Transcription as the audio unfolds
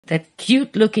that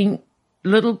cute looking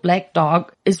little black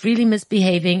dog is really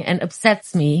misbehaving and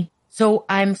upsets me. So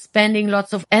I'm spending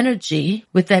lots of energy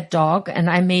with that dog, and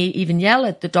I may even yell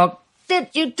at the dog, "Did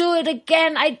you do it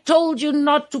again? I told you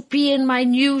not to pee in my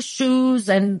new shoes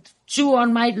and chew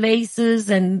on my laces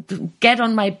and get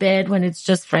on my bed when it's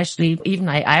just freshly, even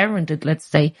I ironed it, let's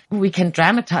say." We can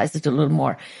dramatize it a little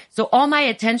more. So all my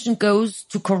attention goes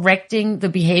to correcting the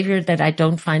behavior that I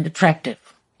don't find attractive.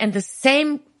 And the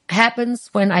same happens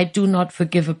when I do not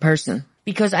forgive a person,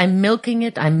 because I'm milking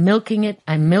it. I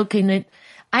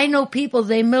know people,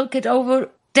 they milk it over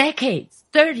decades,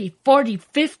 30, 40,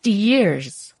 50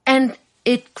 years, and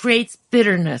it creates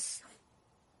bitterness.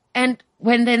 And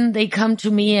when then they come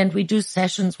to me and we do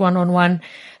sessions one-on-one,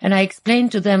 and I explain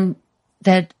to them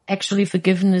that actually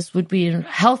forgiveness would be a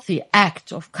healthy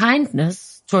act of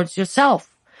kindness towards yourself.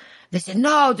 They say,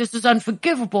 "No, this is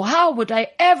unforgivable. How would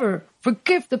I ever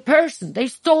forgive the person? They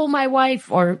stole my wife,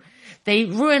 or they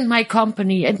ruined my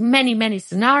company," and many, many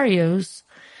scenarios.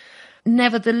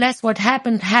 Nevertheless, what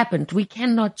happened. We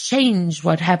cannot change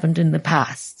what happened in the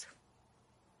past.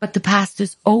 But the past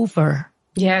is over.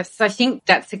 Yes, I think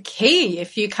that's a key.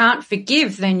 If you can't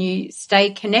forgive, then you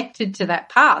stay connected to that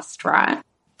past, right?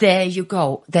 There you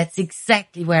go. That's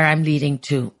exactly where I'm leading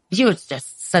to. You're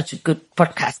just such a good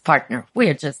podcast partner.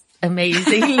 We're just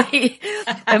amazingly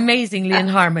in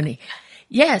harmony.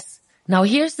 Yes. Now,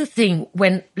 here's the thing.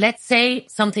 When, let's say,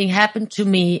 something happened to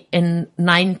me in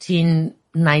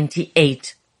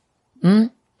 1998,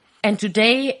 and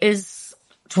today is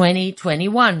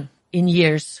 2021 in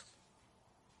years.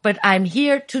 But I'm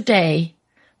here today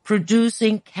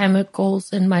producing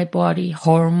chemicals in my body,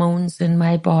 hormones in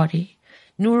my body,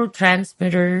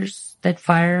 neurotransmitters that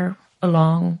fire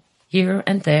along here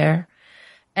and there,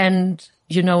 and,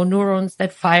 neurons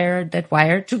that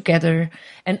wire together.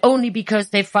 And only because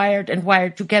they fired and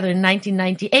wired together in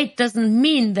 1998 doesn't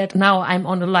mean that now I'm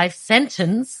on a life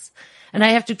sentence and I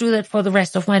have to do that for the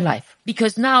rest of my life.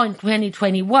 Because now in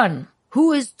 2021,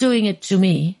 who is doing it to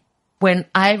me? When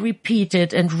I repeat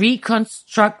it and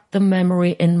reconstruct the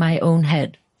memory in my own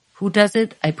head. Who does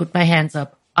it? I put my hands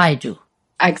up. I do.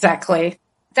 Exactly.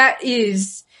 That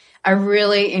is a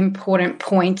really important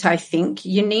point, I think.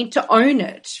 You need to own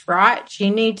it, right?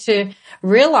 You need to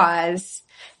realize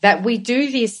that we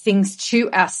do these things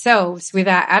to ourselves with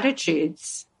our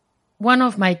attitudes. One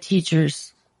of my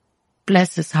teachers,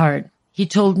 bless his heart, he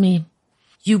told me,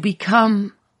 "You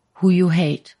become who you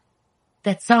hate."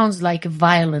 That sounds like a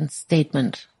violent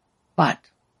statement, but...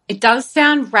 It does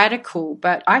sound radical,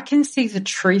 but I can see the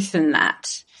truth in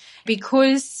that.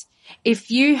 Because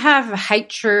if you have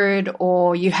hatred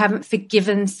or you haven't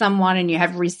forgiven someone and you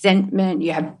have resentment,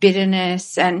 you have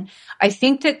bitterness, and I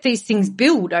think that these things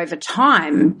build over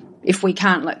time if we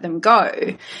can't let them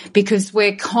go, because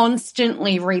we're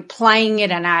constantly replaying it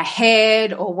in our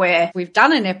head, or we've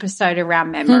done an episode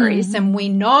around memories and we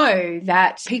know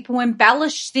that people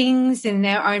embellish things in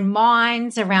their own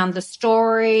minds around the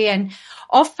story, and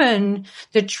often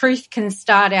the truth can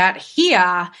start out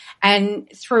here and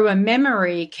through a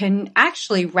memory can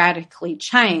actually radically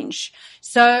change.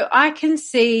 So I can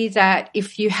see that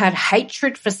if you had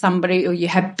hatred for somebody or you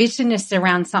had bitterness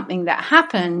around something that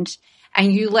happened,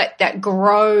 and you let that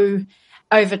grow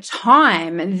over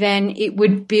time, then it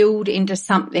would build into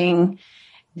something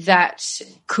that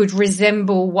could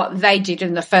resemble what they did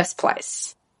in the first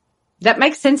place. That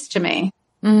makes sense to me.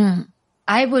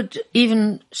 I would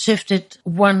even shift it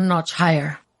one notch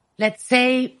higher. Let's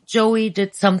say Joey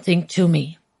did something to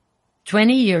me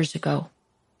 20 years ago,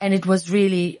 and it was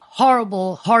really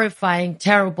horrible, horrifying,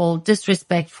 terrible,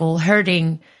 disrespectful,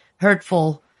 hurting,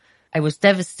 hurtful. I was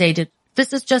devastated.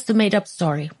 This is just a made-up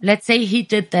story. Let's say he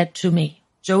did that to me.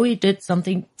 Joey did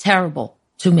something terrible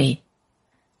to me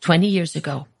 20 years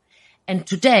ago. And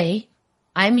today,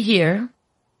 I'm here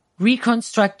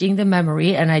reconstructing the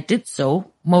memory, and I did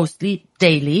so mostly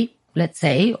daily, let's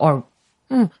say, or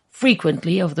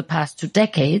frequently over the past 2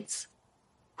 decades.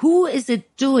 Who is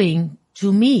it doing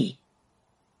to me?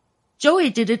 Joey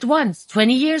did it once,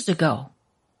 20 years ago.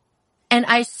 And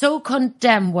I so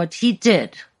condemn what he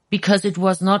did, because it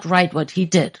was not right what he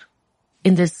did,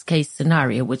 in this case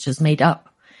scenario, which is made up.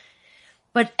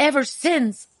 But ever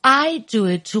since, I do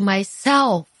it to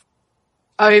myself.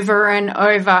 Over and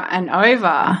over and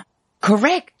over.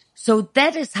 Correct. So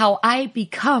that is how I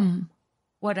become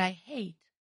what I hate.